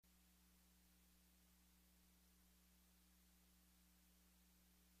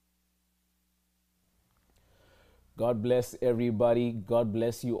God bless everybody. God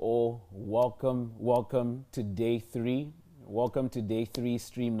bless you all. Welcome to day 3. Welcome to day 3,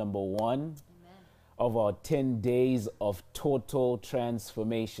 stream number 1 of our 10 days of total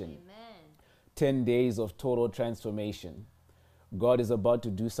transformation. 10 days of total transformation. God is about to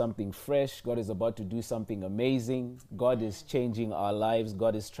do something fresh. God is about to do something amazing. God is changing our lives.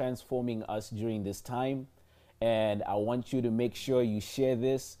 God is transforming us during this time. And I want you to make sure you share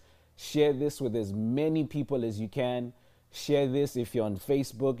this. Share this with as many people as you can. Share this if you're on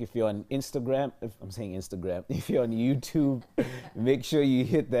Facebook, if you're on Instagram, if you're on YouTube, make sure you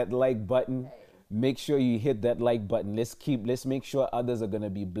hit that like button. Make sure you hit that like button. Let's make sure others are going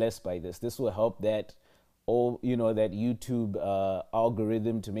to be blessed by this. This will help that that YouTube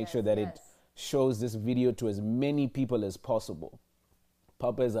algorithm to make sure that it shows this video to as many people as possible.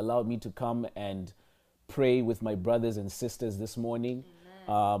 Papa has allowed me to come and pray with my brothers and sisters this morning.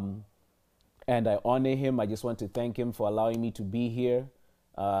 And I honor him. I just want to thank him for allowing me to be here.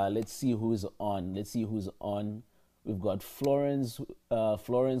 Let's see who's on. We've got Florence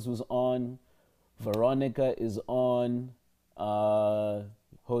who's on. Veronica is on.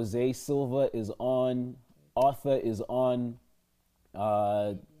 Jose Silva is on. Arthur is on.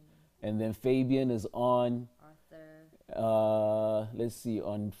 And then Fabian is on. Let's see.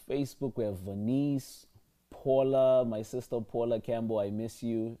 On Facebook, we have Venice. Paula, my sister Paula Campbell, I miss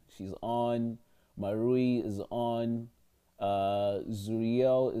you. She's on. Marui is on.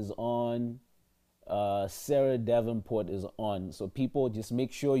 Zuriel is on. Sarah Davenport is on. So people, just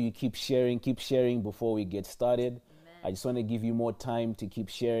make sure you keep sharing before we get started. Amen. I just want to give you more time to keep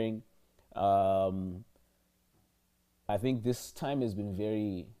sharing. I think this time has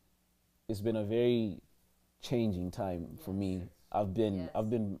been it's been a very changing time for me. I've been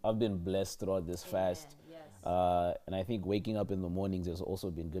blessed throughout this fast. And I think waking up in the mornings has also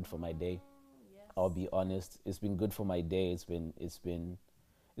been good for my day. I'll be honest, it's been good for my day. It's been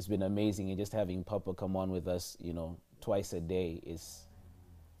amazing, and just having Papa come on with us, twice a day it's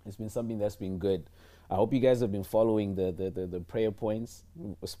been something that's been good. I hope you guys have been following the prayer points.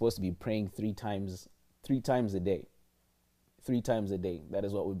 We're supposed to be praying three times a day. 3 times a day. That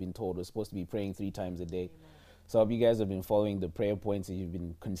is what we've been told. We're supposed to be praying 3 times a day. Amen. So I hope you guys have been following the prayer points and you've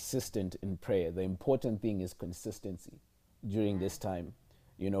been consistent in prayer. The important thing is consistency during this time.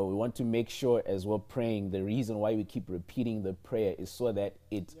 We want to make sure as we're praying, the reason why we keep repeating the prayer is so that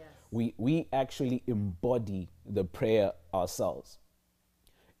we actually embody the prayer ourselves.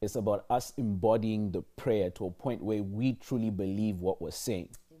 It's about us embodying the prayer to a point where we truly believe what we're saying.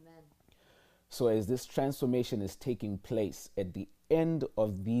 Amen. So as this transformation is taking place at the end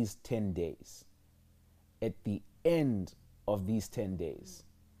of these 10 days,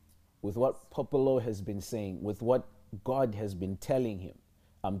 with what Popolo has been saying, with what God has been telling him,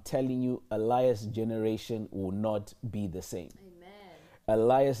 I'm telling you, Elias' generation will not be the same. Amen.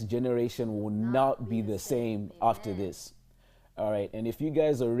 Elias' generation will not be the same after this. All right, and if you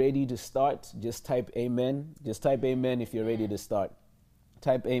guys are ready to start, just type amen. Just type amen if you're ready to start.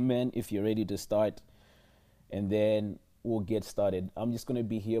 Type amen if you're ready to start, and then we'll get started. I'm just going to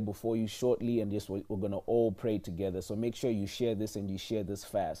be here before you shortly, and we're going to all pray together. So make sure you share this, and you share this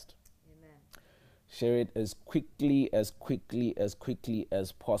fast. Amen. Share it as quickly as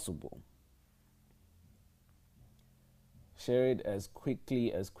possible. Share it as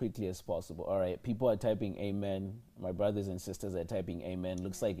quickly as possible. All right, people are typing amen. My brothers and sisters are typing amen.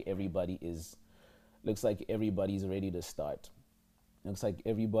 Looks like everybody's ready to start.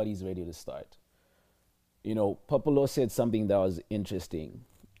 Popolo said something that was interesting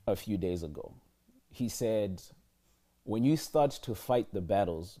a few days ago. He said, when you start to fight the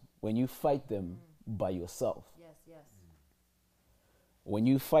battles, when you fight them by yourself, when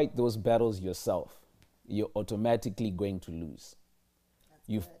you fight those battles yourself, you're automatically going to lose.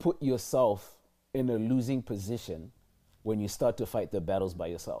 You've put yourself in a losing position when you start to fight the battles by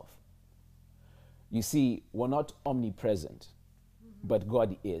yourself. You see, we're not omnipresent, but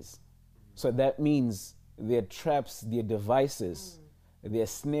God is. So that means there are traps, there are devices, there are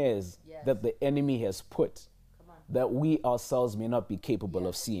snares that the enemy has put that we ourselves may not be capable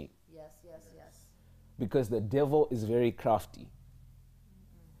of seeing. Because the devil is very crafty.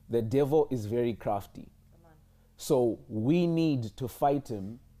 The devil is very crafty. So we need to fight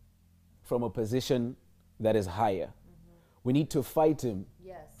him from a position that is higher. We need to fight him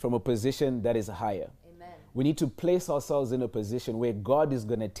from a position that is higher. Amen. We need to place ourselves in a position where God is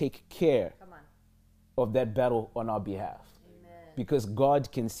going to take care of that battle on our behalf. Amen. Because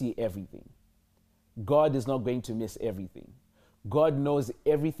God can see everything. God is not going to miss everything. God knows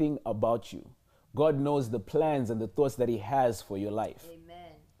everything about you. God knows the plans and the thoughts that he has for your life. Amen.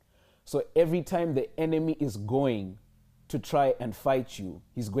 So every time the enemy is going to try and fight you,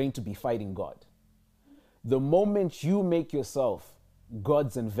 he's going to be fighting God. The moment you make yourself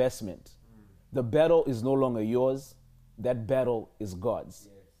God's investment, the battle is no longer yours. That battle is God's.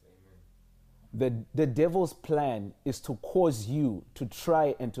 The devil's plan is to cause you to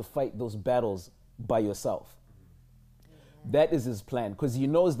try and to fight those battles by yourself. That is his plan, because he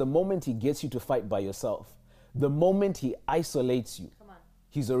knows the moment he gets you to fight by yourself, the moment he isolates you,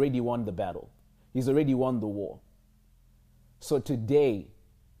 he's already won the battle. He's already won the war. So today,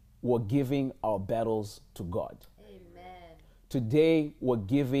 we're giving our battles to God. Amen. Today, we're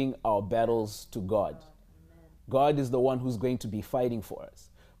giving our battles to God. Amen. God is the one who's going to be fighting for us.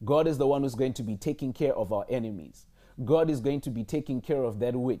 God is the one who's going to be taking care of our enemies. God is going to be taking care of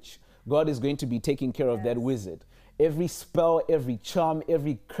that witch. God is going to be taking care of that wizard. Every spell, every charm,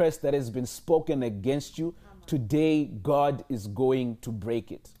 every curse that has been spoken against you, today God is going to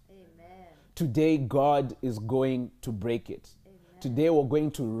break it. Amen. Today God is going to break it. Amen. Today we're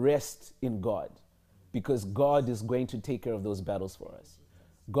going to rest in God, because God is going to take care of those battles for us.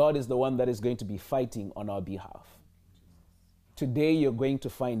 God is the one that is going to be fighting on our behalf. Today you're going to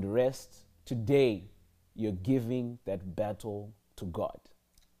find rest. Today you're giving that battle to God.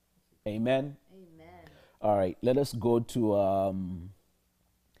 Amen. All right, let us go to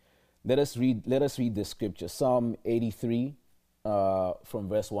let us read the scripture, Psalm 83 from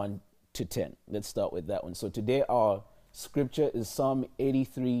verse 1 to 10. Let's start with that one. So today our scripture is Psalm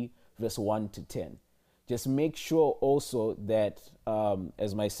 83 verse 1 to 10. Just make sure also that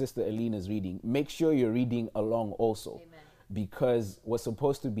as my sister Aline is reading, make sure you're reading along also. Amen. Because we're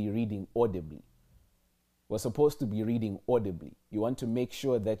supposed to be reading audibly. We're supposed to be reading audibly. You want to make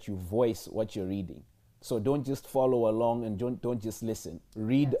sure that you voice what you're reading. So don't just follow along and don't just listen.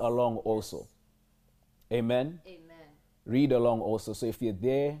 Read along also. Amen? Amen. Read along also. So if you're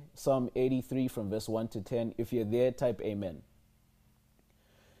there, Psalm 83 from verse 1 to 10. If you're there, type amen.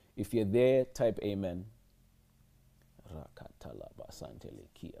 If you're there, type amen.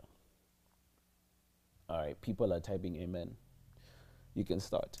 All right, people are typing amen. You can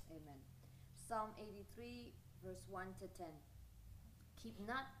start. Amen. Psalm 83 verse 1 to 10. Keep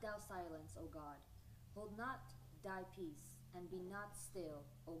not thou silence, O God. Hold not thy peace, and be not still,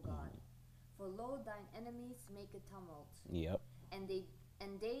 O God. For lo, thine enemies make a tumult. Yep. And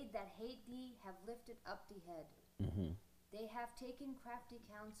they that hate thee have lifted up the head. Mm-hmm. They have taken crafty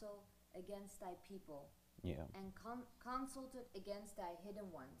counsel against thy people. Yeah. And consulted against thy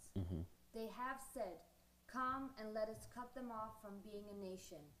hidden ones. Mm-hmm. They have said, come and let us cut them off from being a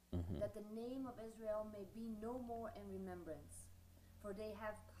nation, that the name of Israel may be no more in remembrance. For they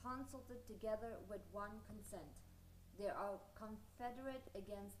have consulted together with one consent. They are confederate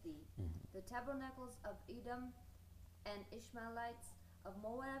against thee. The tabernacles of Edom and Ishmaelites, of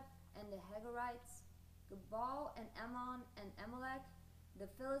Moab and the Hagarites, Gebal and Ammon and Amalek, the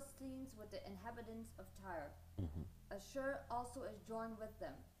Philistines with the inhabitants of Tyre. Ashur also is joined with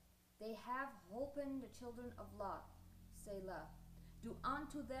them. They have holpen the children of Lot, Selah. Do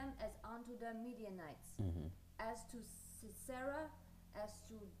unto them as unto the Midianites, as to Sisera, as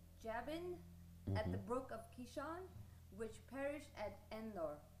to Jabin, at the brook of Kishon, which perished at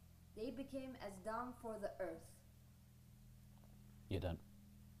Endor. They became as dung for the earth. You're done.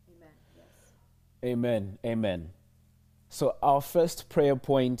 Amen. Yes. Amen. Amen. So our first prayer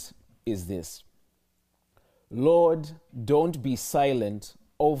point is this. Lord, don't be silent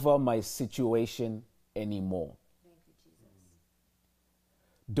over my situation anymore. Thank you, Jesus.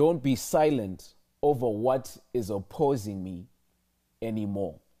 Don't be silent over what is opposing me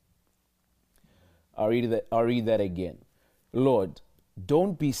anymore. I'll read that again. Lord,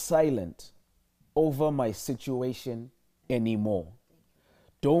 don't be silent over my situation anymore.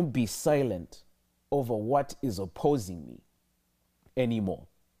 Don't be silent over what is opposing me anymore.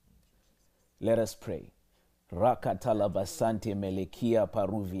 Let us pray. Rakatalabasante melekia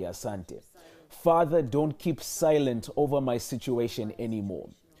paruvia sante. Father, don't keep silent over my situation anymore.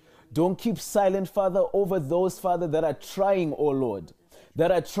 Don't keep silent, Father, over those, Father, that are trying, oh Lord,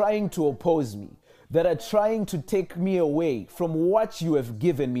 that are trying to oppose me, that are trying to take me away from what you have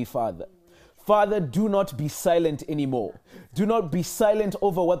given me, Father. Father, do not be silent anymore. Do not be silent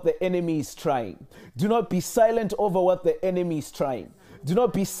over what the enemy is trying. Do not be silent over what the enemy is trying. Do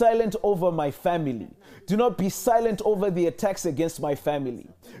not be silent over my family. Do not be silent over the attacks against my family.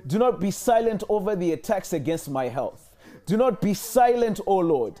 Do not be silent over the attacks against my health. Do not be silent, O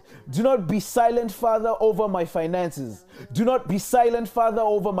Lord. Do not be silent, Father, over my finances. Do not be silent, Father,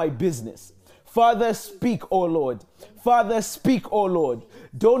 over my business. Father, speak, O Lord. Father, speak, O Lord.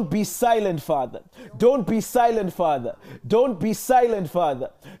 Don't be silent, Father. Don't be silent, Father. Don't be silent,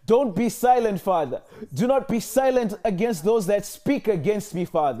 Father. Don't be silent, Father. Do not be silent against those that speak against me,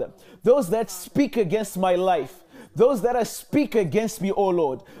 Father. Those that speak against my life. Those that speak against me, O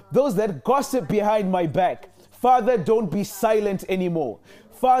Lord. Those that gossip behind my back. Father, don't be silent anymore.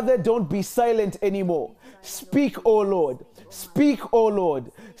 Father, don't be silent anymore. Speak, O Lord. Speak, O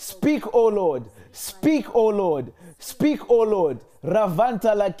Lord. Speak, O Lord. Speak, O Lord. Speak, O Lord.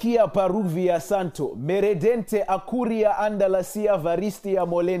 Ravanta lakia paruvia santo. Meredente acuria andalasia varistia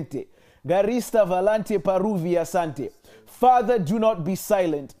molente. Garista valante paruvia sante. Father, do not be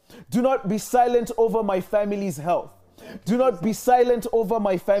silent. Do not be silent over my family's health. Do not be silent over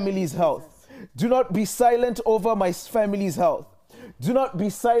my family's health. Do not be silent over my family's health. Do not be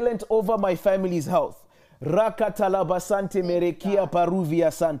silent over my family's health. Rakatalabasante merekia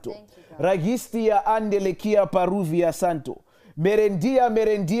paruvia santo. Ragistia andelekia paruvia santo.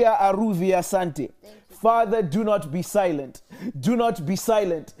 Merendia aruvia sante. Father, do not be silent. Do not be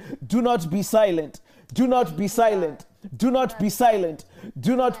silent. Do not be silent. Do not be silent. Do not be silent.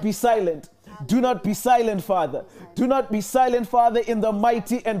 Do not be silent. Do not be silent, Father. Do not be silent, Father, in the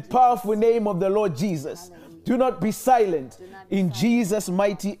mighty and powerful name of the Lord Jesus. Do not be silent in Jesus'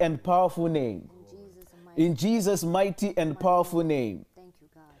 mighty and powerful name. In Jesus' mighty and powerful name. Thank you,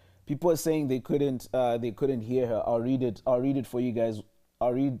 God. People are saying they couldn't hear her. I'll read it for you guys.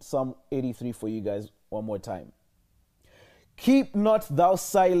 I'll read Psalm 83 for you guys one more time. Keep not thou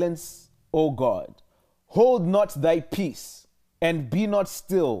silence, O God. Hold not thy peace, and be not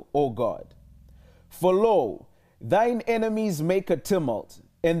still, O God. For lo, thine enemies make a tumult,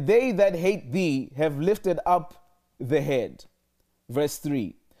 and they that hate thee have lifted up the head. Verse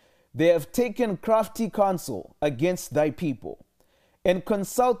 3. They have taken crafty counsel against thy people, and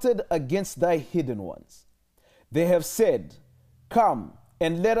consulted against thy hidden ones. They have said, Come,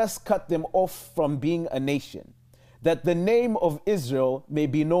 and let us cut them off from being a nation, that the name of Israel may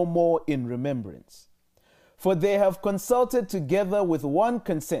be no more in remembrance. For they have consulted together with one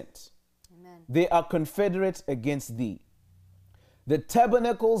consent. Amen. They are confederate against thee. The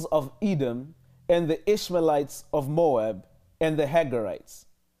tabernacles of Edom, and the Ishmaelites of Moab, and the Hagarites,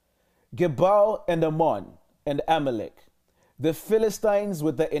 Gebal and Ammon and Amalek, the Philistines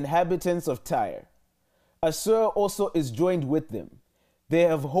with the inhabitants of Tyre. Assur also is joined with them. They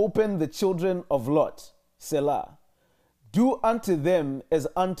have holpen the children of Lot, Selah. Do unto them as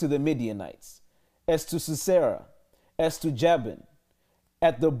unto the Midianites, as to Sisera, as to Jabin,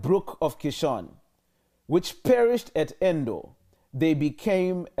 at the brook of Kishon, which perished at Endor. They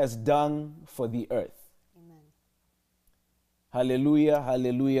became as dung for the earth. Amen. Hallelujah,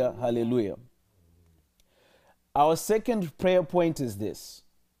 hallelujah, hallelujah. Our second prayer point is this.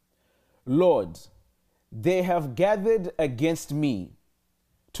 Lord, they have gathered against me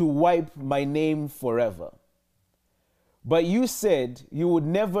to wipe my name forever. But you said you would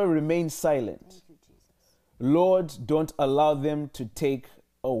never remain silent. Thank you, Jesus. Lord, don't allow them to take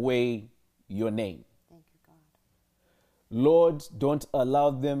away your name. Thank you, God. Lord, don't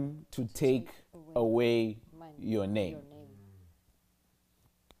allow them to take away your name.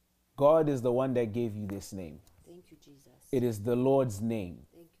 God is the one that gave you this name. Thank you, Jesus. It is the Lord's name.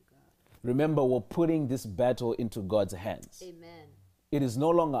 Thank you, God. Remember, we're putting this battle into God's hands. Amen. It is no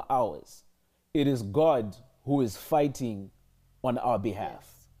longer ours. It is God who is fighting on our behalf.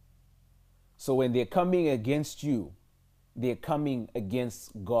 Yes. So when they're coming against you, they're coming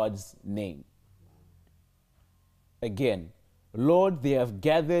against God's name. Again, Lord, they have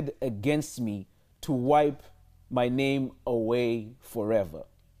gathered against me to wipe my name away forever.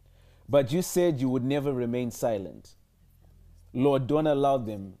 But you said you would never remain silent. Lord, don't allow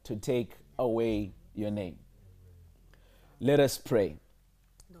them to take away your name. Let us pray.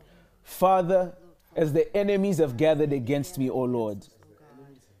 Father, as the enemies have gathered against me, O Lord,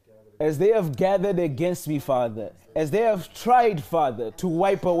 as they have gathered against me, Father, as they have tried, Father, to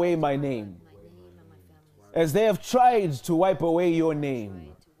wipe away my name, as they have tried to wipe away your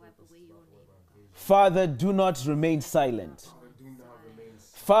name, Father, do not remain silent.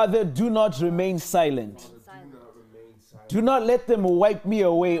 Father, do not remain silent. Do not let them wipe me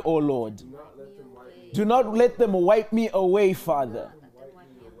away, O Lord. Do not let them wipe me away, Father.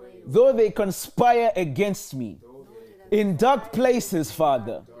 Though they conspire against me in dark places,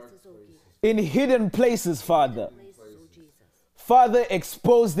 Father, in hidden places, Father. Father,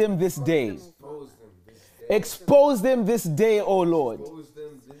 expose them this day. Expose them this day, O Lord.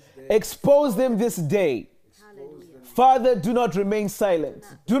 Expose them this day. Father, do not remain silent.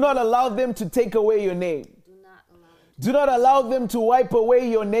 Do not allow them to take away your name. Do not allow them to wipe away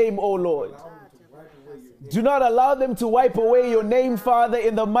your name, O Lord. Do not allow them to wipe away your name, Father,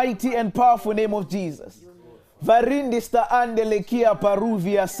 in the mighty and powerful name of Jesus. Varindista andelekia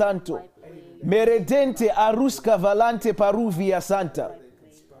paruvia santo. Meredente aruska valante paruvia santa.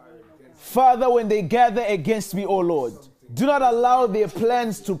 Father, when they gather against me, O Lord, do not allow their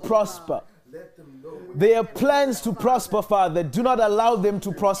plans to prosper. Their plans to prosper, Father, do not allow them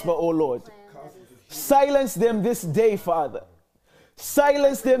to prosper, O Lord. Silence them this day, Father.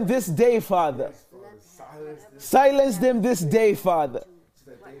 Silence them this day, Father. Silence them this day, Father.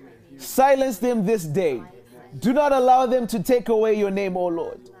 Silence them this day. Do not allow them to take away your name, O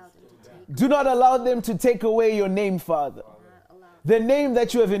Lord. Do not allow them to take away your name, Father. The name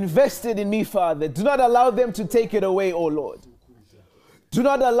that you have invested in me, Father. Do not allow them to take it away, O Lord. Do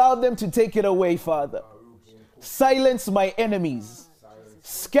not allow them to take it away, Father. Silence my enemies.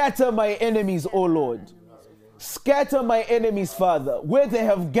 Scatter my enemies, O Lord. Scatter my enemies, Father. Where they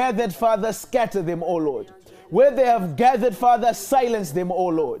have gathered, Father, scatter them, O Lord. Where they have gathered, Father, silence them, O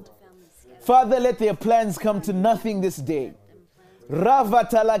Lord. Father, let their plans come to nothing this day. Rava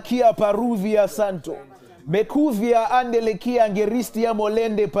talakia paruvia santo. Mekuvia andelekia angeristia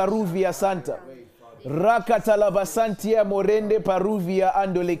molende paruvia santa. Raka talavasantia morende paruvia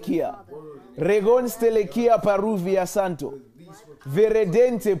andolekia. Regonstelekia paruvia santo.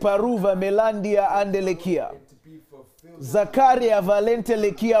 Veredente paruva melandia andelekia. Zakaria valente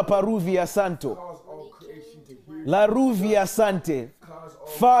lekia paruvia santo. La ruvia sante.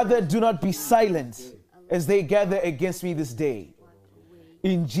 Father, do not be silent as they gather against me this day.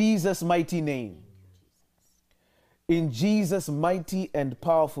 In Jesus' mighty name. In Jesus' mighty and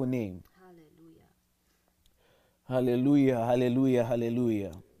powerful name. Hallelujah, hallelujah,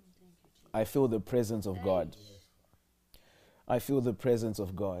 hallelujah. I feel the presence of God. I feel the presence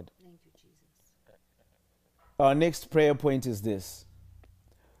of God. Our next prayer point is this.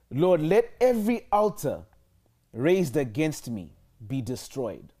 Lord, let every altar raised against me be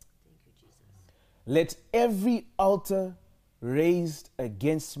destroyed. Let every altar raised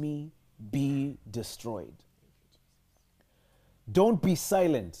against me be destroyed. Don't be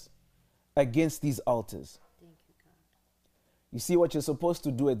silent against these altars. You see what you're supposed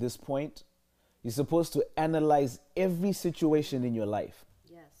to do at this point? You're supposed to analyze every situation in your life.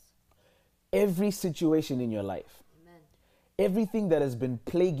 Yes. Every situation in your life. Amen. Everything that has been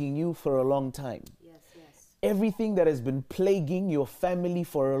plaguing you for a long time. Yes, yes. Everything that has been plaguing your family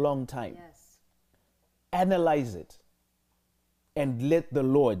for a long time. Yes. Analyze it and let the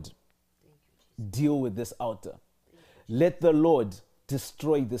Lord deal with this altar. Let the Lord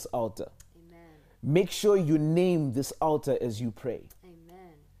destroy this altar. Amen. Make sure you name this altar as you pray.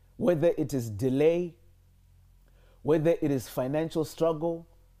 Amen. Whether it is delay, whether it is financial struggle,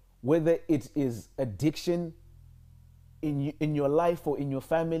 whether it is addiction in your life or in your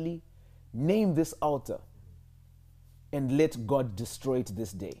family, name this altar and let God destroy it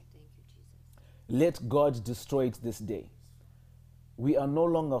this day. Thank you, Jesus. Let God destroy it this day. We are no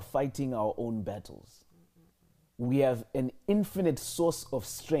longer fighting our own battles. We have an infinite source of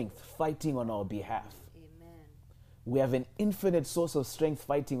strength fighting on our behalf. Amen. We have an infinite source of strength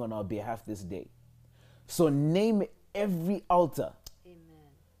fighting on our behalf this day. So name every altar. Amen.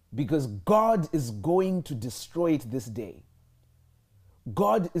 Because God is going to destroy it this day.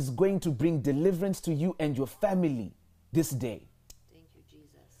 God is going to bring deliverance to you and your family this day. Thank you,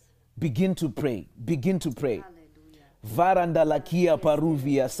 Jesus. Begin to pray. Begin to pray. Hallelujah. Varanda lakia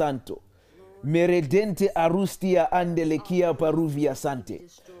paruvia santo. Meredente arustia andelekia paruvia sante.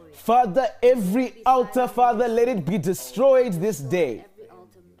 Destroy Father, every altar, Father, let it be destroyed this day. every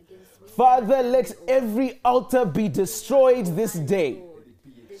altar against me. Father, let every altar be destroyed this day.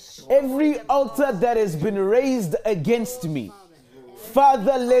 Every altar that has been raised against me,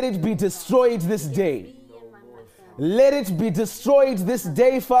 Father, let it be destroyed this day. Let it be destroyed this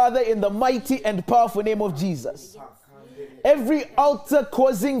day, Father, in the mighty and powerful name of Jesus. Every altar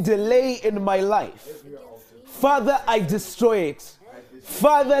causing delay in my life, Father, I destroy it.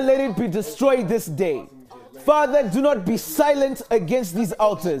 Father, let it be destroyed this day. Father, do not be silent against these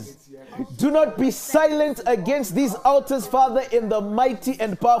altars. Do not be silent against these altars, Father, in the mighty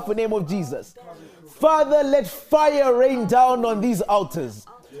and powerful name of Jesus. Father, let fire rain down on these altars.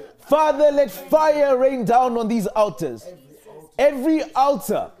 Father, let fire rain down on these altars. Every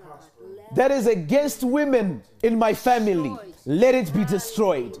altar that is against women in my family, let it be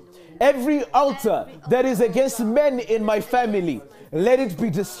destroyed. Every altar that is against men in my family, let it be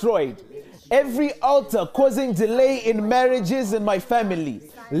destroyed. Every altar causing delay in marriages in my family,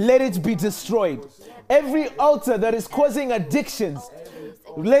 let it be destroyed. Every altar that is causing addictions,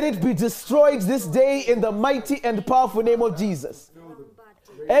 let it be destroyed this day in the mighty and powerful name of Jesus.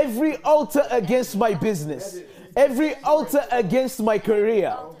 every altar against my business, every altar against my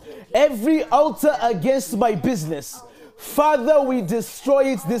career, every altar against my business, Father, we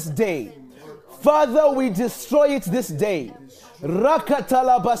destroy it this day. Father, we destroy it this day.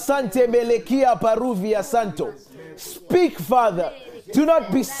 Rakatalabasante melekia paruvia santo. Speak, Father. Do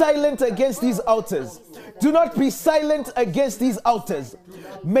not be silent against these altars. Do not be silent against these altars.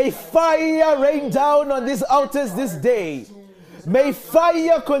 May fire rain down on these altars this day. May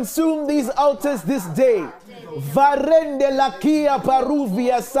fire consume these altars this day. Varende lakia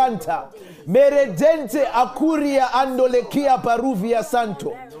paruvia santa. Meredente akuria andolekia paruvia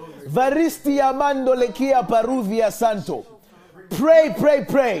santo. Varistia mandolekia paruvia santo. Pray, pray,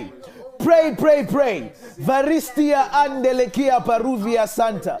 pray. Pray, pray, pray. Varistia andelekia paruvia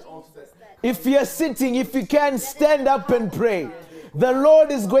santa. If you're sitting, if you can, stand up and pray. The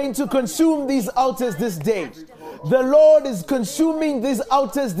Lord is going to consume these altars this day. The Lord is consuming these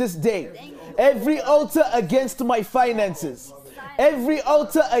altars this day. Every altar against my finances, every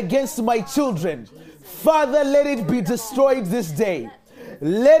altar against my children, Father, let it be destroyed this day.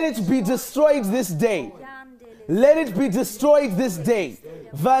 Let it be destroyed this day. Let it be destroyed this day.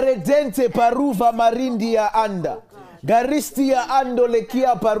 Varedente paruva marindia anda. Garistia ando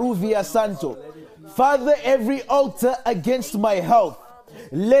lekia paruvia santo. Father, every altar against my health,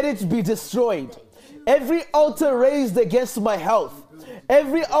 let it be destroyed. Every altar raised against my health,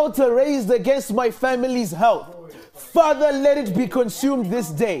 every altar raised against my family's health, Father, let it be consumed this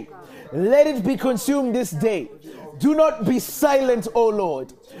day. Let it be consumed this day. Do not be silent, O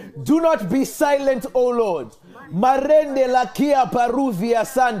Lord. Do not be silent, O Lord. Marende lakia paruvia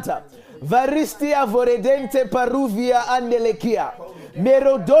santa. Varistia voredente paruvia andelekia.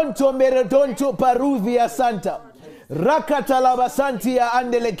 Merodonto paruvia santa. Rakatalabasantia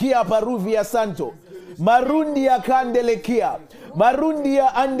andelekia paruvia santo. Marundia candelekia.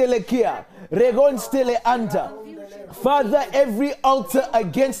 Marundia andelekia. Regonstele anta. Father, every altar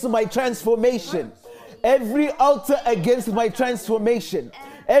against my transformation, every altar against my transformation,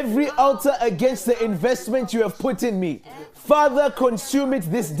 every altar against the investment you have put in me, Father, consume it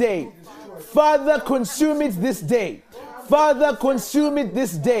this day. Father, consume it this day. Father, consume it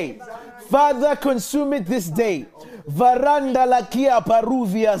this day. Father, consume it this day. Varanda lakia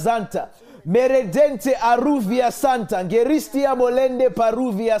paruvia zanta. Meredente aruvia santa. Geristia molende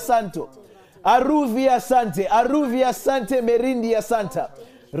paruvia santo. Aruvia sante merindia santa.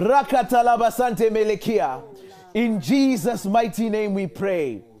 Rakatalaba sante melekia. In Jesus' mighty name we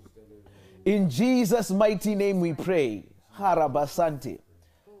pray. In Jesus' mighty name we pray. Harabasante.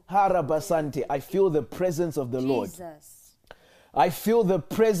 Harabasante. I feel the presence of the Lord. I feel the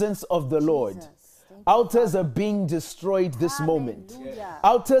presence of the Lord. Altars are being destroyed this moment.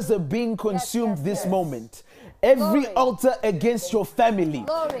 Altars are being consumed this moment. Every altar against your family,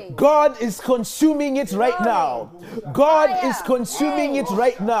 God is consuming it right now. God is consuming it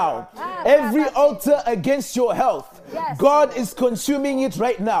right now. Every altar against your health, God is consuming it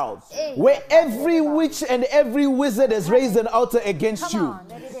right now. Where every witch and every wizard has raised an altar against you,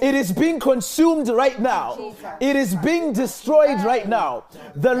 it is being consumed right now. It is being destroyed right now.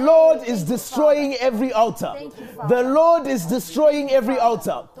 The Lord is destroying every altar. The Lord is destroying every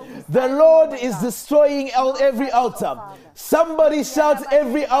altar. The Lord is destroying every altar. Somebody shout,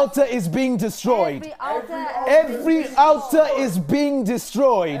 every altar is being destroyed. Every altar is being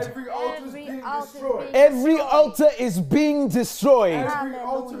destroyed. Every altar is being destroyed.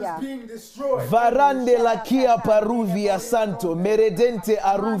 Varande lakia paruvia santo. Meredente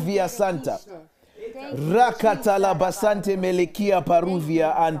aruvia santa. Rakata la basante melekia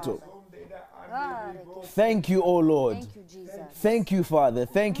paruvia anto. Thank you, O Lord. Thank you, Father.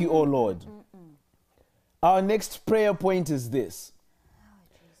 Thank you, O Lord. Our next prayer point is this.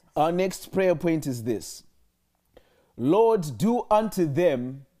 Our next prayer point is this. Lord, do unto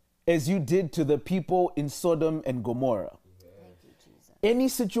them as you did to the people in Sodom and Gomorrah. Any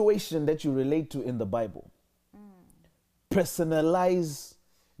situation that you relate to in the Bible, personalize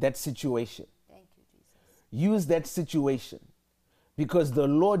that situation. Use that situation, because the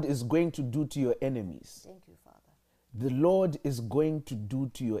Lord is going to do to your enemies. Thank you, Father. The Lord is going to do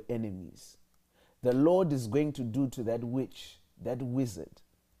to your enemies. The Lord is going to do to that witch, that wizard,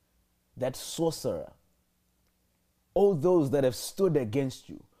 that sorcerer, all those that have stood against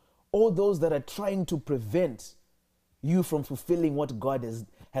you, all those that are trying to prevent you from fulfilling what God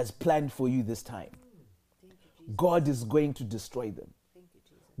has planned for you this time. God is going to destroy them.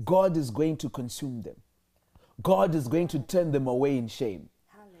 God is going to consume them. God is going to turn them away in shame.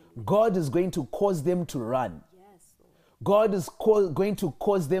 God is going to cause them to run. God is going to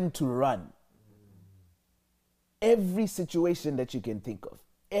cause them to run. Every situation that you can think of.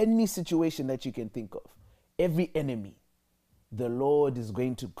 any situation that you can think of, every enemy, the Lord is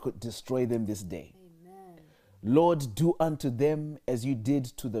going to destroy them this day. Amen. Lord, do unto them as you did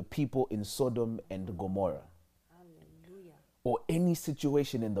to the people in Sodom and Gomorrah. Hallelujah. Or any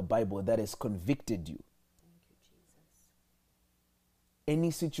situation in the Bible that has convicted you. Thank you, Jesus.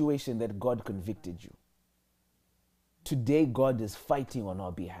 Any situation that God convicted you. Today, God is fighting on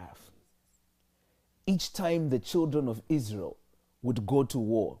our behalf. Each time the children of Israel would go to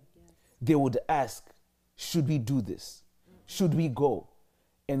war, they would ask, should we do this? Should we go?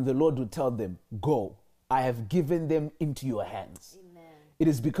 And the Lord would tell them, go. I have given them into your hands. Amen. It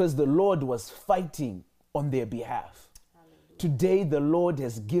is because the Lord was fighting on their behalf. Hallelujah. Today, the Lord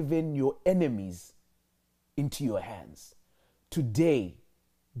has given your enemies into your hands. Today,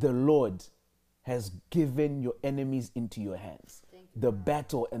 the Lord has given your enemies into your hands. The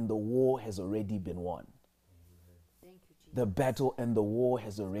battle and the war has already been won. Thank you, Jesus. The battle and the war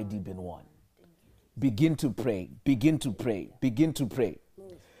has already been won. Begin to pray. Begin to pray. Begin to pray.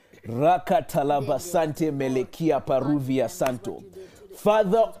 Raka talabasante melekia paruvia santo.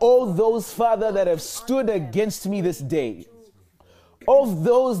 Father, all those, Father, that have stood against me this day, all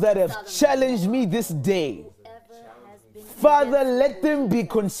those that have challenged me this day, Father, let them be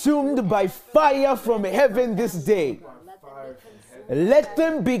consumed by fire from heaven this day. Let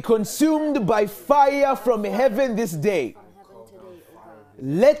them be consumed by fire from heaven this day.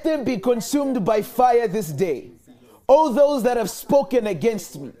 Let them be consumed by fire this day. All those that have spoken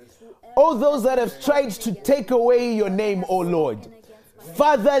against me, all those that have tried to take away your name, O Lord,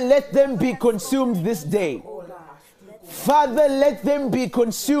 Father, let them be consumed this day. Father, let them be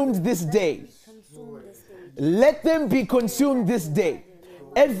consumed this day. Let them be consumed this day.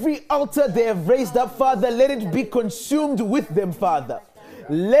 Every altar they have raised up, Father, let it be consumed with them, Father.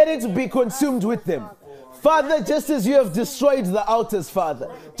 Let it be consumed with them. Father, just as you have destroyed the altars, Father,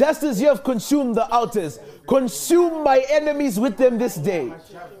 just as you have consumed the altars, consume my enemies with them this day.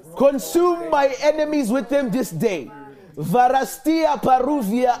 Consume my enemies with them this day. Varastia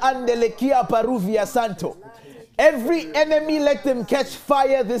paruvia andelekia paruvia santo. Every enemy, let them catch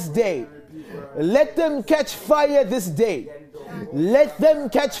fire this day. Let them catch fire this day. Let them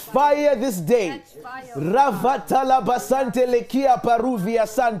catch fire this day. Ravatala basante lekia paruvia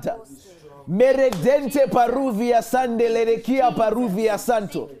santa. Meredente paruvia sande lekia paruvia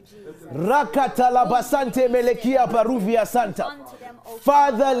santo. Rakatala basante melekia paruvia santa.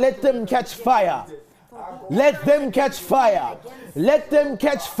 Father, let them catch fire. Let them catch fire. Let them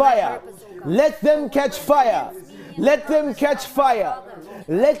catch fire. Let them catch fire. Let them catch fire.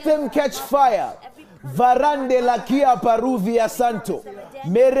 Let them catch fire. Varande la kia paruvia santo.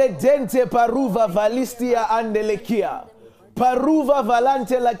 Meredente paruva valistia andelekia. Paruva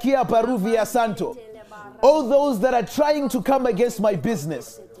valante la kia paruvia santo. All those that are trying to come against my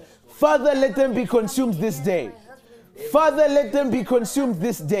business, Father, let them be consumed this day. Father, let them be consumed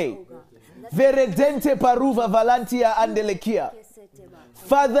this day. Veredente paruva valantia andelekia.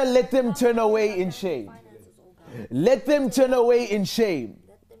 Father, let them turn away in shame. Let them turn away in shame.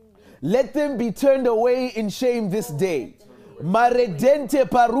 Let them be turned away in shame this day. Maredente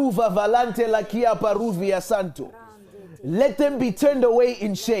paruva valante lakia paruvia santo. Let them be turned away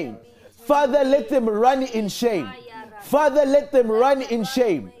in shame. Father, let them run in shame. Father, let them run in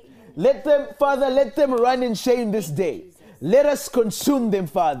shame. Father, let them run in shame this day. Let us consume them,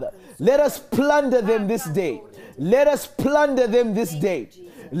 Father. Let us plunder them this day. Let us plunder them this day.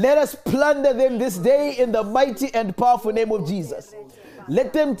 Let us plunder them this day in the mighty and powerful name of Jesus.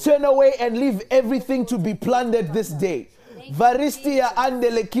 Let them turn away and leave everything to be plundered this day. Varistia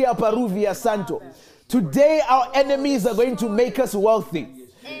andelekia paruvia santo. Today our enemies are going to make us wealthy.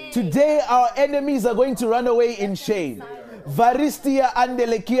 Today our enemies are going to run away in shame. Varistia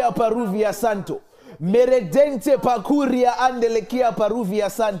andelekia paruvia santo. Meredente pakuria andelekia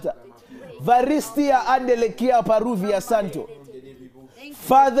paruvia santa. Varistia andelekia paruvia santo.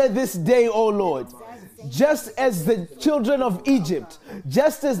 Father, this day, O Lord, just as the children of Egypt,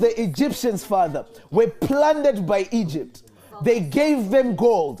 just as the Egyptians, Father, were plundered by Egypt, they gave them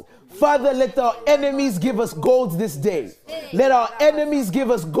gold. Father, let our enemies give us gold this day. Let our enemies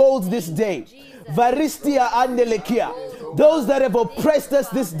give us gold this day. Varistia andelekia. Those that have oppressed us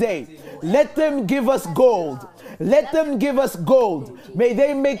this day, let them give us gold. Let them give us gold. May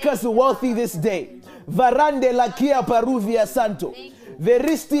they make us wealthy this day. Varande lakia paruvia santo.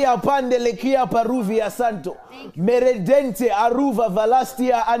 Veristia pandelekia paruvia santo. Meredente aruva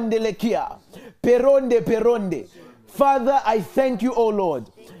valastia andelekia. Peronde. Father, I thank you, O Lord.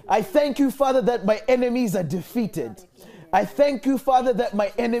 I thank you, Father, that my enemies are defeated. I thank you, Father, that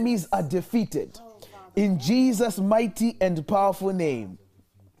my enemies are defeated. In Jesus' mighty and powerful name.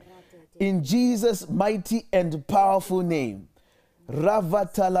 In Jesus' mighty and powerful name.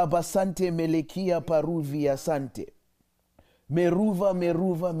 Ravatalabasante melekia paruvia sante. Meruva,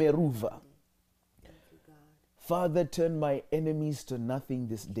 meruva, meruva. Father, turn my enemies to nothing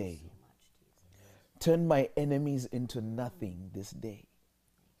this day. Turn my enemies into nothing this day.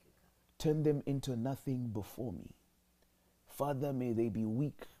 Turn them into nothing before me. Father, may they be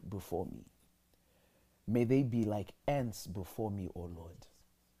weak before me. May they be like ants before me, O Lord.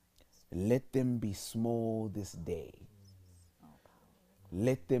 Let them be small this day.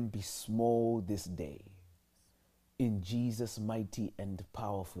 Let them be small this day. In Jesus' mighty and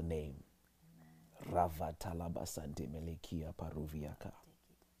powerful name. Ravatalabasante melekia paruviaka.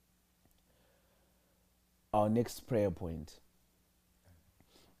 Our next prayer point.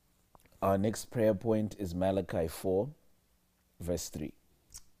 Our next prayer point is Malachi 4, verse 3.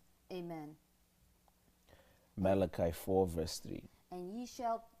 Amen. Malachi 4, verse 3. And ye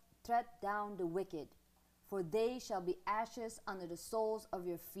shall tread down the wicked, for they shall be ashes under the soles of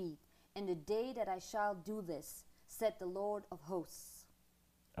your feet, in the day that I shall do this, said the Lord of hosts.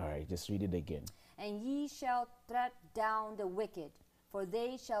 All right, just read it again. And ye shall tread down the wicked, for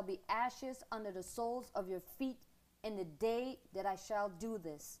they shall be ashes under the soles of your feet, in the day that I shall do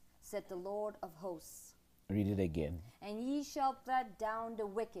this, said the Lord of hosts. Read it again. And ye shall tread down the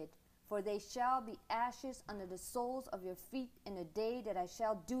wicked, for they shall be ashes under the soles of your feet in the day that I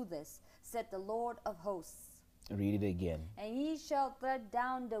shall do this, said the Lord of hosts. Read it again. And ye shall tread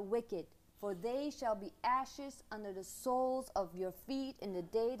down the wicked, for they shall be ashes under the soles of your feet in the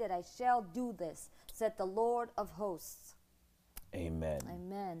day that I shall do this, said the Lord of hosts. Amen.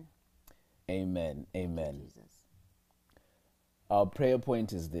 Amen. Amen. Amen. Jesus. Our prayer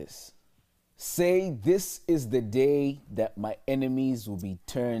point is this. Say, this is the day that my enemies will be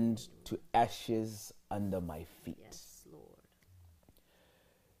turned to ashes under my feet. Yes, Lord.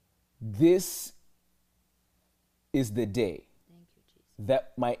 This is the day Thank you, Jesus.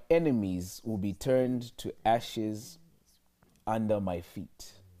 that my enemies will be turned to ashes under my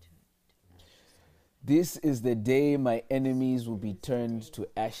feet. This is the day my enemies will be turned to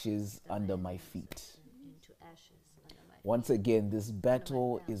ashes under my feet. Into ashes under my feet. Once again, this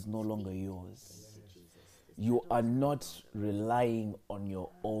battle is no longer yours. You are not relying on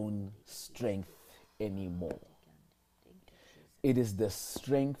your own strength anymore. It is the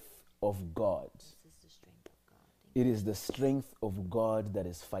strength of God. It is the strength of God that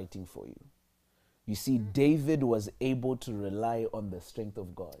is fighting for you. You see, David was able to rely on the strength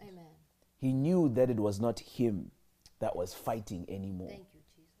of God. Amen. He knew that it was not him that was fighting anymore. Thank you,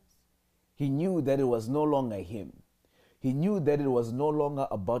 Jesus. He knew that it was no longer him. He knew that it was no longer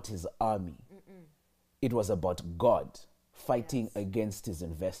about his army. It was about God fighting against his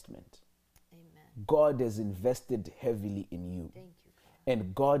investment. Amen. God has invested heavily in you. Thank you, God.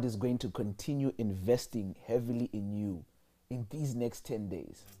 And God is going to continue investing heavily in you in these next 10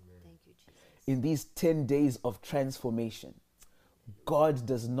 days. Thank you, Jesus. In these 10 days of transformation, God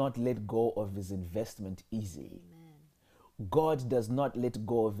does not let go of his investment easily. Amen. God does not let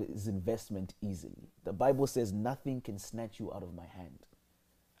go of his investment easily. The Bible says nothing can snatch you out of my hand.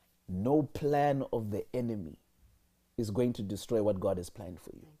 No plan of the enemy is going to destroy what God has planned for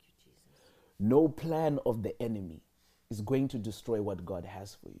you. Thank you, Jesus. No plan of the enemy is going to destroy what God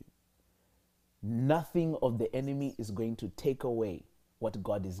has for you. Nothing of the enemy is going to take away what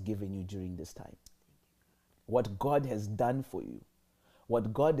God has given you during this time. What God has done for you,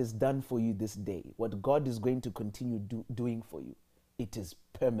 what God has done for you this day, what God is going to continue doing for you, it is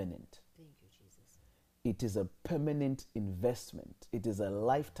permanent. Thank you, Jesus. It is a permanent investment. It is a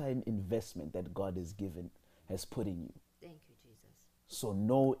lifetime investment that God has put in you. Thank you, Jesus. So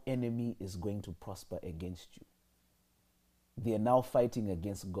no enemy is going to prosper against you. They are now fighting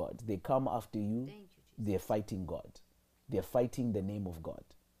against God. They come after you. Thank you, Jesus. They're fighting God. They're fighting the name of God.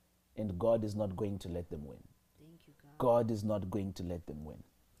 And God is not going to let them win. Thank you, God. God is not going to let them win.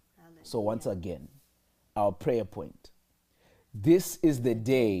 Hallelujah. So once again, our prayer point. This is the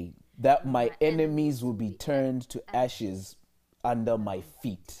day that my enemies will be turned to ashes under my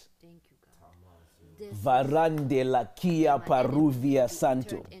feet. Thank you, God. This Varande la kia paruvia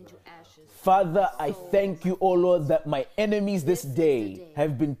santo. turned into ashes. Father, I thank you, O Lord, that my enemies this day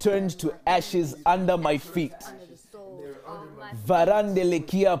have been turned to ashes under my feet. Under the soles of my Varande le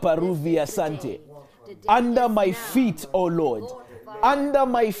kia paruvia sante. Under my feet, O Lord. Under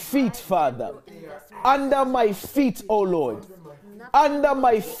my feet, Father. Under my feet, O Lord. Under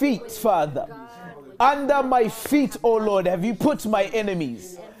my feet, Father. Under my feet, O Lord, have you put my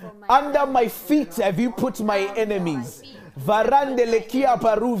enemies. Under my feet have you put my enemies. Varande lekia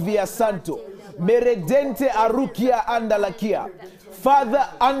paruvia santo. Meredente arukia andalakia. Father,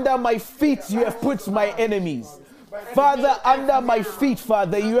 under my feet you have put my enemies. Father, under my feet,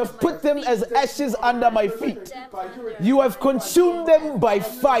 Father, you have put them as ashes under my feet. You have consumed them by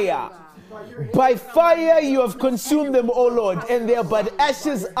fire. By fire you have consumed them, O Lord, and they are but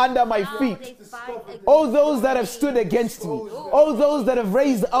ashes under my feet. All those that have stood against me, all those that have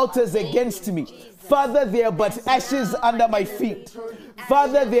raised altars against me, Father, they are but ashes under my feet.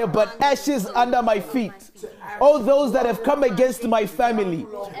 Father, they are but ashes under my feet. All those that have come against my family,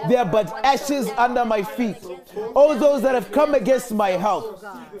 they are but ashes under my feet. All those that have come against my health,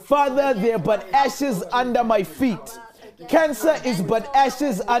 Father, they are but ashes under my feet. Cancer is but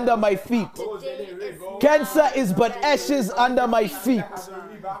ashes under my feet. Cancer is but ashes under my feet.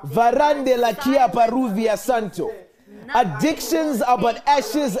 Varande la kia paruvia santo. Addictions are but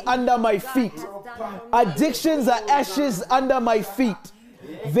ashes under my feet. Addictions are ashes under my feet.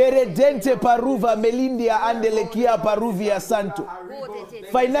 Veredente paruva melindia andelekia paruvia santo.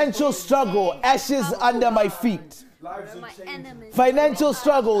 Financial struggle, ashes under my feet. Financial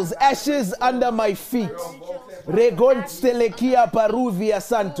struggles, ashes under my feet. Regontelekia paruvia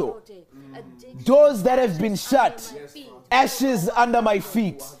santo. Doors that have been shut, ashes under my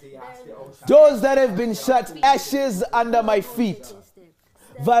feet. Doors that have been shut, ashes under my feet.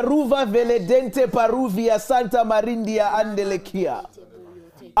 Varuva veledente paruvia santa marindia andelekia.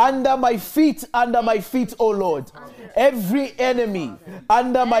 Under my feet, O Lord. Every enemy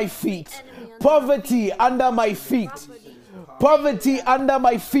under my feet. Poverty under my feet. Poverty under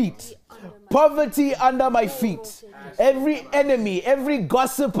my feet. Poverty under my feet. Every enemy, every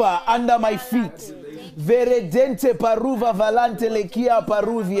gossiper under my feet. Veredente paruva valante lekia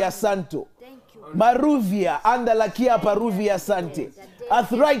paruvia santo. Maruvia under lakia paruvia sante.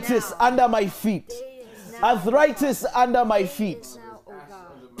 Arthritis under my feet. Arthritis under my feet.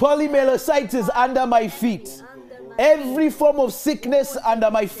 Polymyositis under my feet. Every form of sickness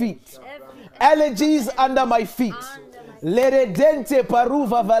under my feet. Allergies under my feet. Leredente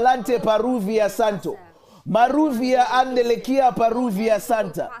paruva valante paruvia santo. Maruvia andelekia paruvia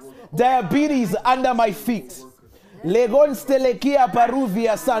santa. Diabetes under my feet. Legonstelekia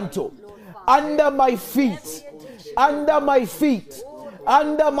paruvia santo. Under my feet. Under my feet.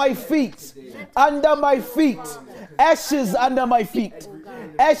 Under my feet. Under my feet. Ashes under my feet.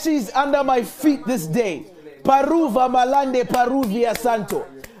 Ashes under my feet this day. Paruva malande paruvia santo.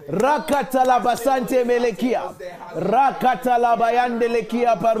 Rakata labasante melekia. Rakata labayande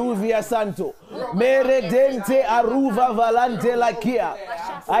lekia paruvia santo. Meredente aruva valante lakia.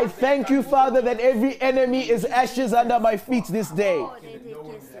 I thank you, Father, that every enemy is ashes under my feet this day.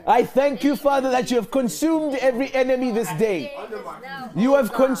 I thank you, Father, that you have consumed every enemy this day. You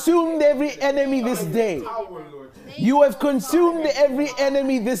have consumed every enemy this day. You have consumed every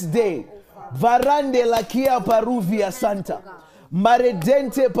enemy this day. Varande lakia paruvia santa.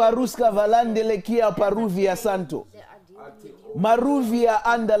 Maredente paruska valande lekia paruvia santo. Maruvia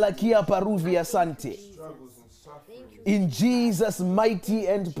anda lakia paruvia sante. In Jesus' mighty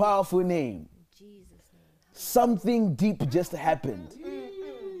and powerful name. Something deep just happened.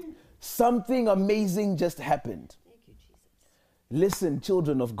 Something amazing just happened. Listen,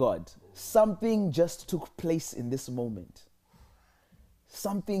 children of God. Something just took place in this moment.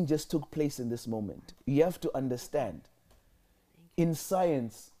 Something just took place in this moment. You have to understand. In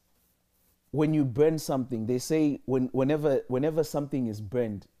science, when you burn something, they say whenever something is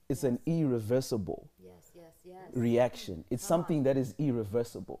burned, it's an irreversible reaction. It's something that is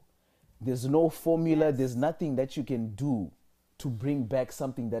irreversible. There's no formula. There's nothing that you can do to bring back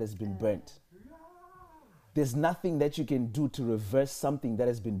something that has been burnt. There's nothing that you can do to reverse something that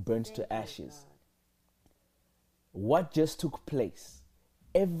has been burnt to ashes. What just took place?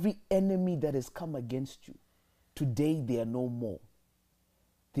 Every enemy that has come against you, today they are no more.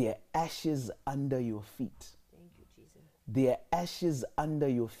 They are ashes under your feet. Thank you, Jesus. They are ashes under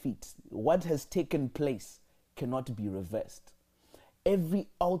your feet. What has taken place cannot be reversed. Every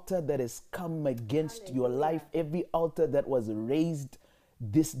altar that has come against your life, every altar that was raised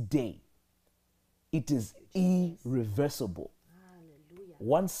this day, it is irreversible. Hallelujah.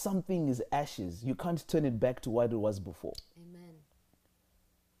 Once something is ashes, you can't turn it back to what it was before. Amen.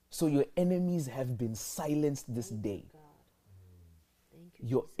 So your enemies have been silenced this day. God. Thank you.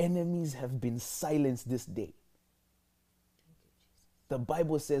 Your enemies have been silenced this day. The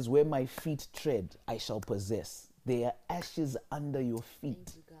Bible says, where my feet tread, I shall possess. They are ashes under your feet.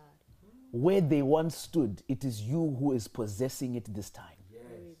 Thank you, God. Where they once stood, it is you who is possessing it this time.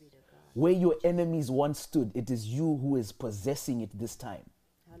 Glory be to God. Where your enemies once stood, it is you who is possessing it this time.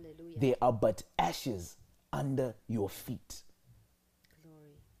 Hallelujah. They are but ashes under your feet.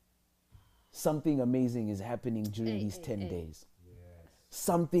 Glory. Something amazing is happening during these 10 days.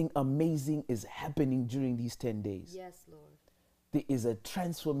 Something amazing is happening during these 10 days. Yes, Lord. There is a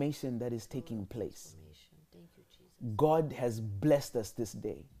transformation that is taking place. Thank you, Jesus. God has blessed us this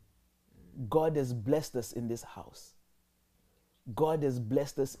day. God has blessed us in this house. God has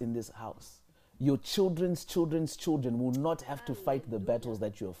blessed us in this house. Your children's children's children will not have to fight the battles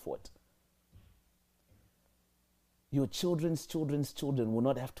that you have fought. Your children's children's children will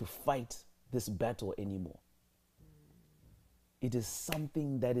not have to fight this battle anymore. It is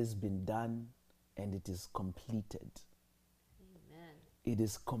something that has been done and it is completed. Amen. It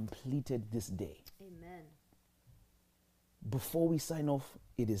is completed this day. Amen. Before we sign off,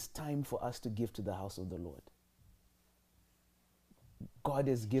 it is time for us to give to the house of the Lord. God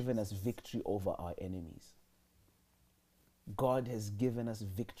has given us victory over our enemies. God has given us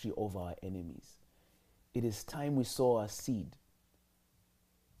victory over our enemies. It is time we sow our seed.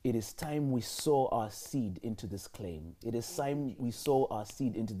 It is time we sow our seed into this claim. It is time we sow our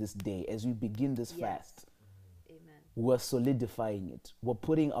seed into this day as we begin this fast. Amen. We're solidifying it. We're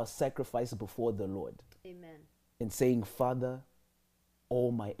putting our sacrifice before the Lord. Amen. And saying, Father,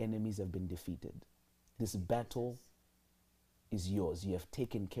 all my enemies have been defeated. This battle is yours. You have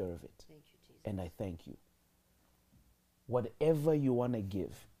taken care of it. Thank you, Jesus. And I thank you. Whatever you want to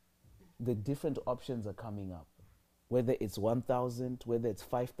give, the different options are coming up. Whether it's 1,000, whether it's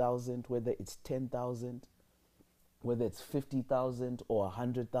 5,000, whether it's 10,000, whether it's 50,000 or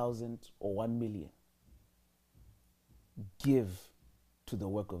 100,000 or 1 million. Give to the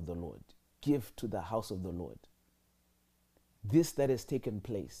work of the Lord. Give to the house of the Lord. This that has taken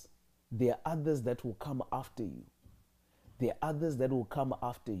place, there are others that will come after you. There are others that will come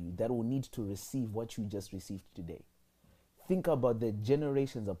after you that will need to receive what you just received today. Think about the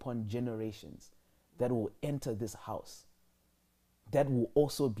generations upon generations that will enter this house, that will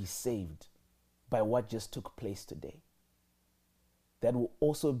also be saved by what just took place today. That will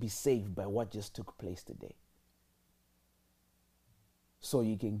also be saved by what just took place today. So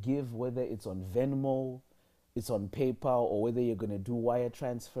you can give, whether it's on Venmo, it's on PayPal, or whether you're going to do wire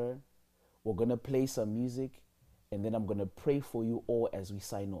transfer. We're going to play some music, and then I'm going to pray for you all as we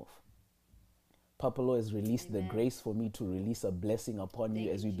sign off. Papalo has released the grace for me to release a blessing upon you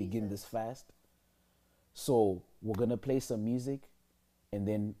as we begin this fast. So we're going to play some music, and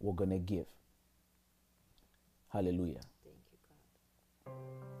then we're going to give. Hallelujah. Thank you, God.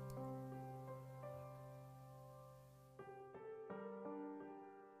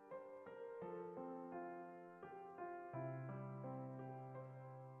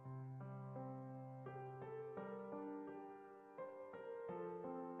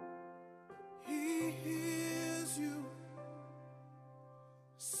 He hears you,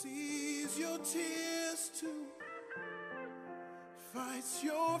 sees your tears too, fights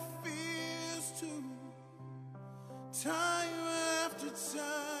your fears too, time after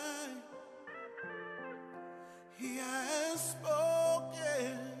time. He has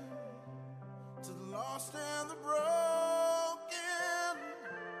spoken to the lost and the broken,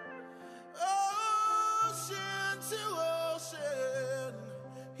 ocean to ocean.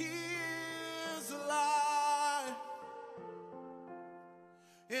 He is alive.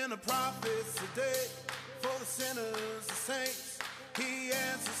 In the prophets today, for the sinners, the saints, he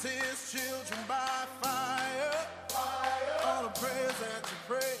answers his children by fire. All the prayers that you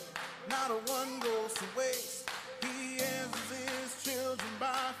pray, not a one goes to waste. He answers his children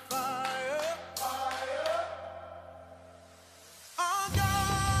by fire. Our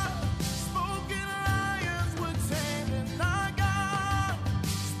God spoke in lions were tamed, and our God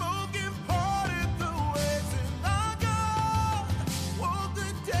spoke and parted the waves, and our God woke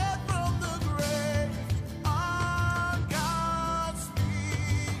the dead from the grave. Our God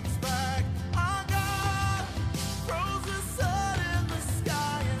speaks back. Our God froze the sun in the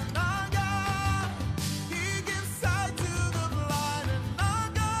sky, and our God, he gives sight to the blind, and our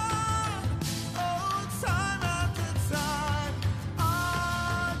God, oh, time after time,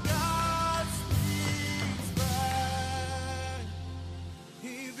 our God speaks back.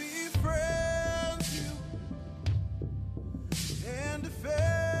 He befriends you and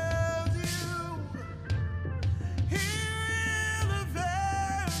defends you. He will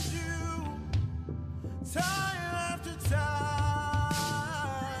avenge you time after time.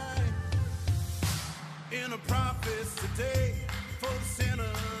 In the prophets today, for the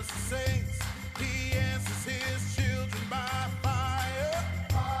sinners, the saints, he answers his children by fire.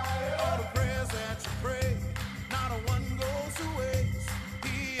 All the prayers that you pray, not a one goes to waste.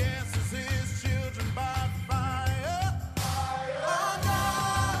 He answers his children by fire. Our God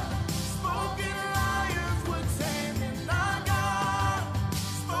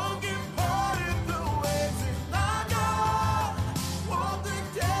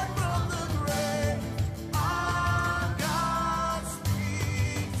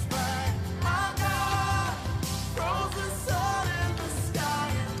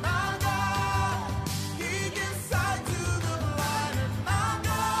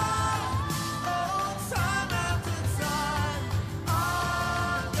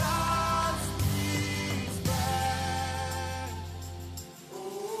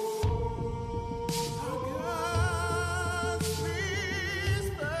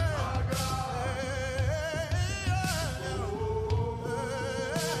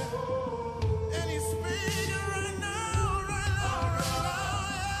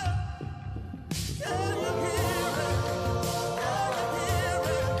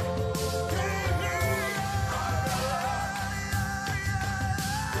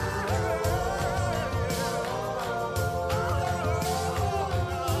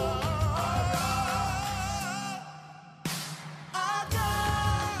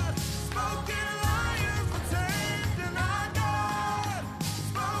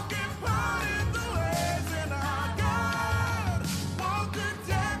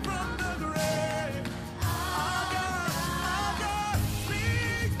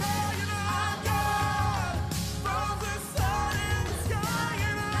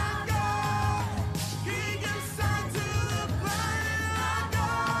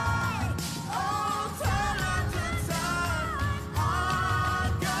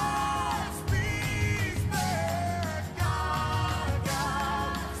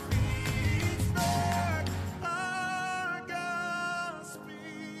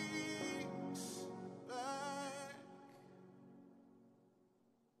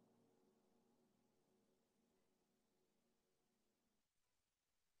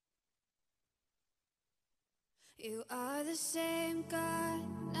You are the same God,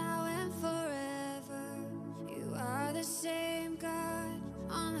 now and forever. You are the same God,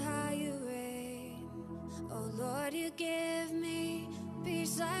 on high you reign. Oh Lord, you give me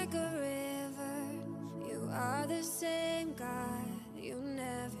peace like a river. You are the same God, you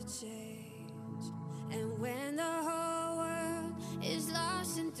never change. And when the whole world is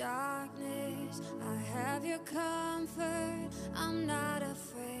lost in darkness, I have your comfort, I'm not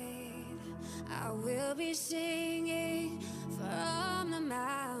afraid. I will be singing from the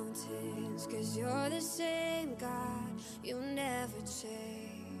mountains, 'cause you're the same God, you never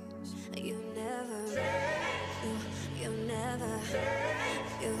change. You never, you never,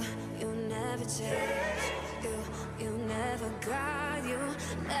 you never change. You never, God, you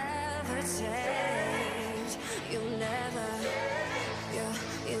never change. You never,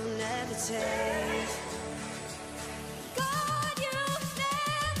 you never change. God, you never.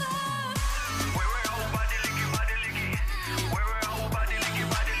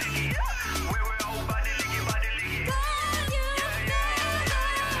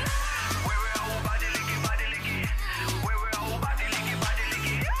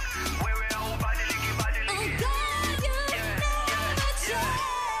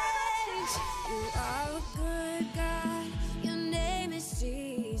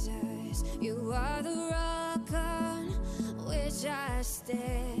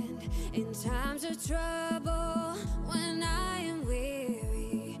 Stand in times of trouble when I am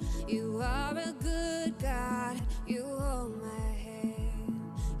weary. You are a good God, you hold my hand.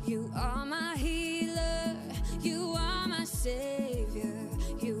 You are my healer, you are my savior.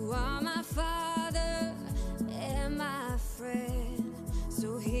 You are my father and my friend.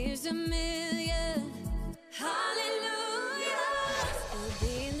 So here's a million hallelujah for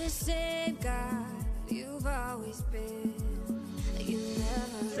being the same God you've always been. You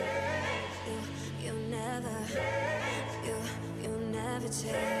never, you never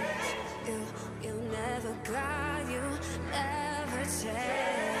change. You never, God, you never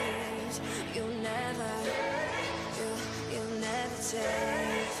change. You never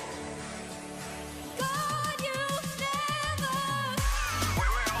change. God, you never.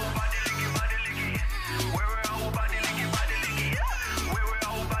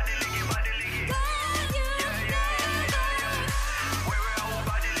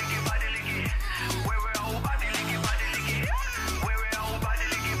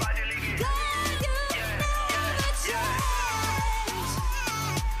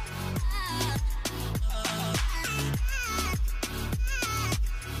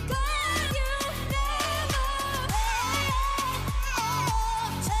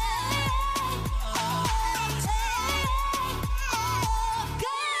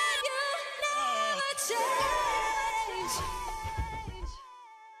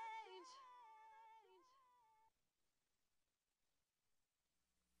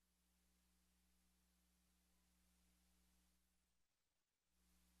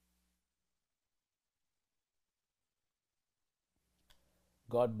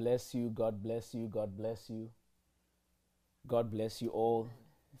 God bless you. God bless you. God bless you. God bless you all.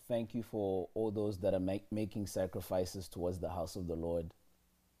 Thank you for all those that are making sacrifices towards the house of the Lord.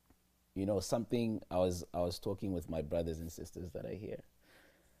 You know, something I was talking with my brothers and sisters that are here,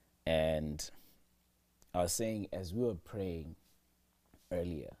 and I was saying, as we were praying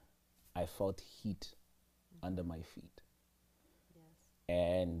earlier, I felt heat under my feet. Yes.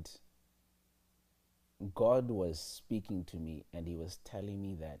 And God was speaking to me, and he was telling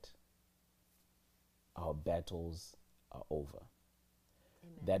me that our battles are over.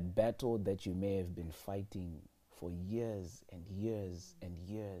 Amen. That battle that you may have been fighting for years and years and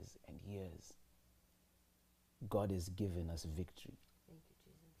years and years, God has given us victory. Thank you,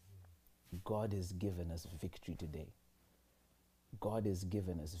 Jesus. God has given us victory today. God has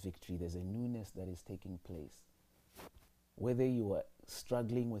given us victory. There's a newness that is taking place. Whether you are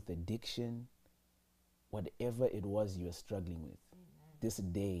struggling with addiction, whatever it was you are struggling with, amen, this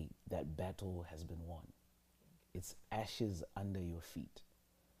day that battle has been won. It's ashes under your feet.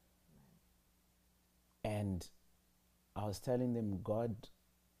 Amen. And I was telling them, God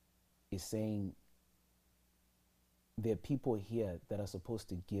is saying there are people here that are supposed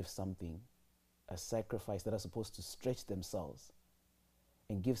to give something, a sacrifice, that are supposed to stretch themselves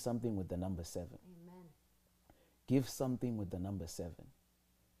and give something with the number 7. Amen. Give something with the number 7.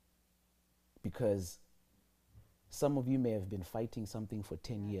 Because some of you may have been fighting something for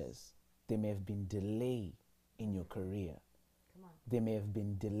 10 years. There may have been delay in your career. Come on. There may have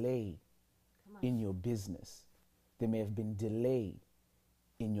been delay in your business. There may have been delay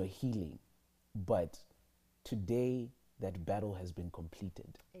in your healing. But today, that battle has been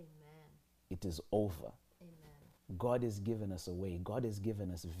completed. Amen. It is over. Amen. God has given us a way. God has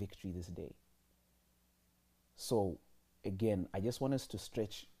given us victory this day. So again, I just want us to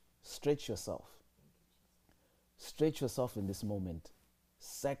stretch yourself. Stretch yourself in this moment.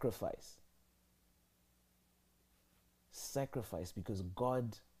 Sacrifice. Sacrifice, because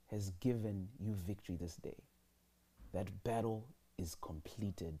God has given you victory this day. That battle is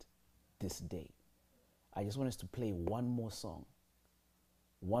completed this day. I just want us to play one more song.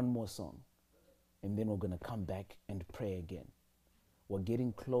 One more song. And then we're going to come back and pray again. We're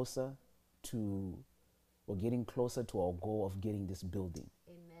getting closer to our goal of getting this building.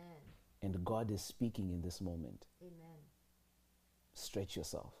 Amen. And God is speaking in this moment. Amen. Stretch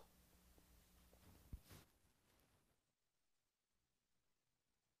yourself.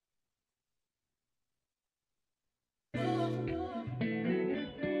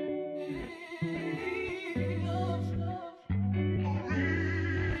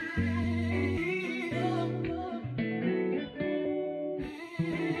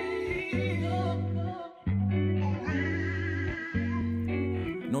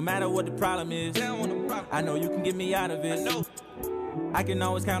 No matter what the problem is, I know you can get me out of it. I can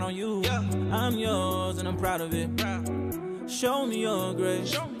always count on you. I'm yours and I'm proud of it. Show me your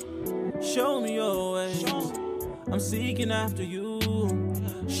grace. Show me your ways. I'm seeking after you.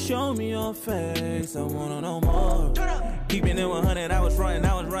 Show me your face. I wanna know more. Keeping it 100, I was running,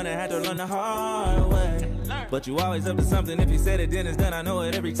 had to learn the hard way. But you always up to something. If you said it, then it's done. I know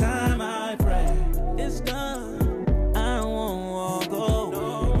it every time I pray. It's done. I won't walk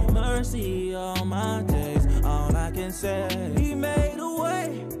away. Mercy all my days. All I can say, He made a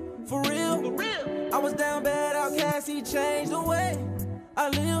way for real. I was down bad, outcast. He changed the way I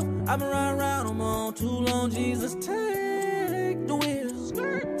live. I've been riding around, I'm on too long. Jesus, take the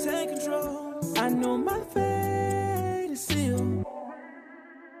wheel, take control. I know my fate is sealed.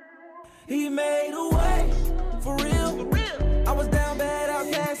 He made a way for real. I was down bad,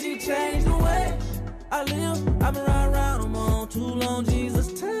 outcast. He changed the way I live. I've been riding around, I'm on too long. Jesus,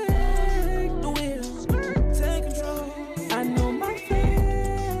 take the wheel, take control. I know my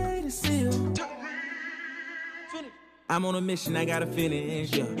fate is sealed. I'm on a mission, I gotta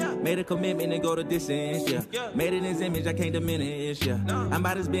finish, yeah. Made a commitment to go the distance, yeah. Made it in His image, I can't diminish, yeah. I'm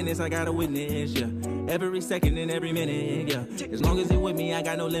about His business, I gotta witness, yeah. Every second and every minute, yeah. As long as He with me, I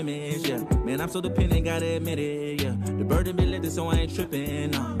got no limits, yeah. Man, I'm so dependent, gotta admit it, yeah. The burden been lifted, so I ain't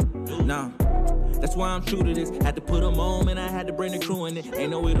tripping, no. That's why I'm true to this. Had to put 'em on, and I had to bring the crew in it.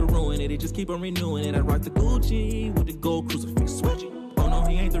 Ain't no way to ruin it, it just keep on renewing it. I rock the Gucci with the gold crucifix. Oh no,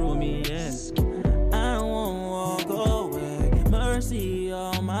 He ain't through with me, yeah. I won't walk away. Mercy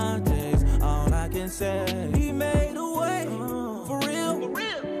all my days. All I can say, He made a way for real.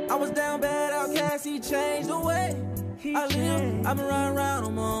 I was down bad, outcast. He changed the way I live. I've been riding around,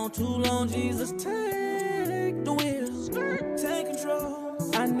 I'm on too long. Jesus, take the wheel, take control.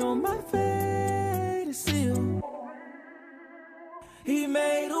 I know my fate is sealed. He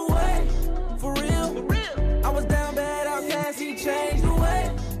made a way for real. I was down bad, outcast. He changed the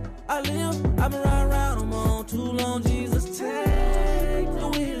way I live. I've been riding around, I'm on too long. Jesus, take the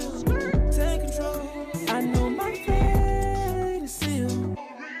wheel, take control. I know my fate is sealed.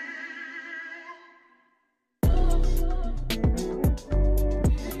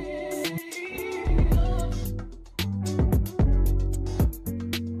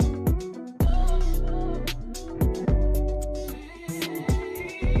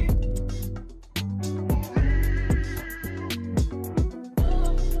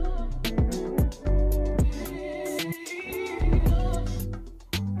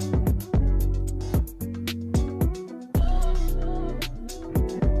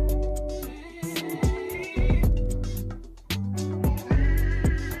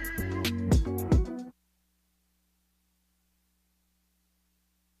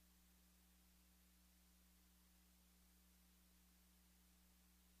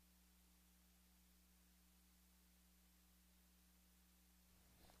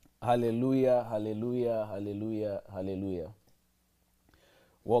 Hallelujah, hallelujah, hallelujah, hallelujah.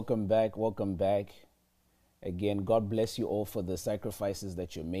 Welcome back, welcome back. Again, God bless you all for the sacrifices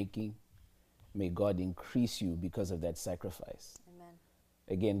that you're making. May God increase you because of that sacrifice. Amen.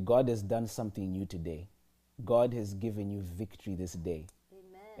 Again, God has done something new today. God has given you victory this day.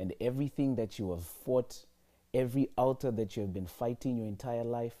 Amen. And everything that you have fought, every altar that you have been fighting your entire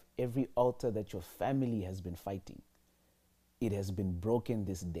life, every altar that your family has been fighting, it has been broken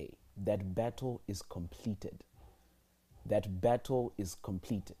this day. That battle is completed. That battle is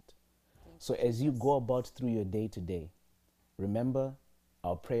completed. So as you go about through your day today, remember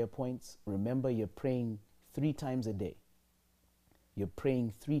our prayer points. Remember you're praying 3 times a day. You're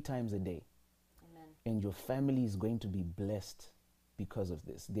praying 3 times a day. Amen. And your family is going to be blessed because of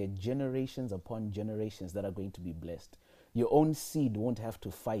this. There are generations upon generations that are going to be blessed. Your own seed won't have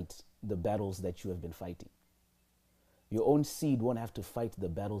to fight the battles that you have been fighting. Your own seed won't have to fight the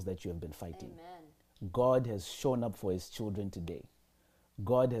battles that you have been fighting. Amen. God has shown up for his children today.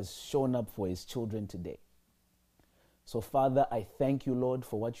 God has shown up for his children today. So, Father, I thank you, Lord,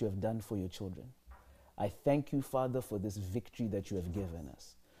 for what you have done for your children. I thank you, Father, for this victory that you have given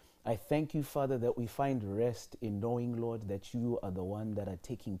us. I thank you, Father, that we find rest in knowing, Lord, that you are the one that are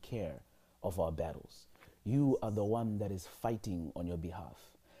taking care of our battles. You are the one that is fighting on your behalf.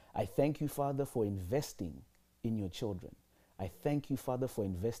 I thank you, Father, for investing in your children. I thank you, Father, for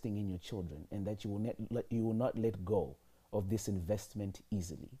investing in your children, and that you will not let go of this investment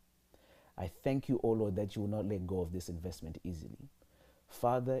easily. I thank you, O Lord, that you will not let go of this investment easily.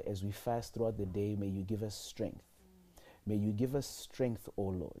 Father, as we fast throughout the day, may you give us strength. May you give us strength, O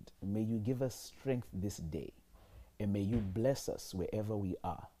Lord. May you give us strength this day. And may you bless us wherever we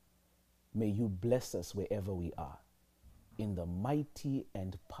are. May you bless us wherever we are. In the mighty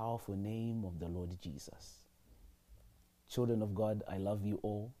and powerful name of the Lord Jesus. Children of God, I love you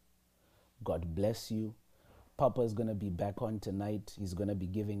all. God bless you. Papa is going to be back on tonight. He's going to be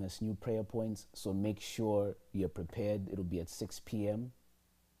giving us new prayer points. So make sure you're prepared. It'll be at 6 p.m.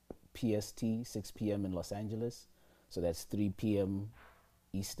 PST, 6 p.m. in Los Angeles. So that's 3 p.m.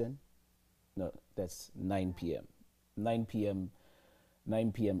 Eastern. No, that's 9 p.m. 9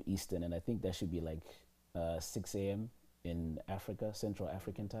 p.m. Eastern. And I think that should be like 6 a.m. in Africa, Central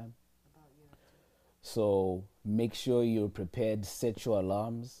African time. So make sure you're prepared. Set your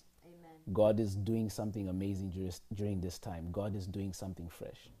alarms. Amen. God is doing something amazing during this time. God is doing something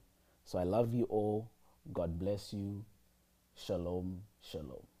fresh. So I love you all. God bless you. Shalom,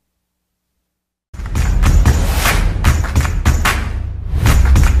 shalom.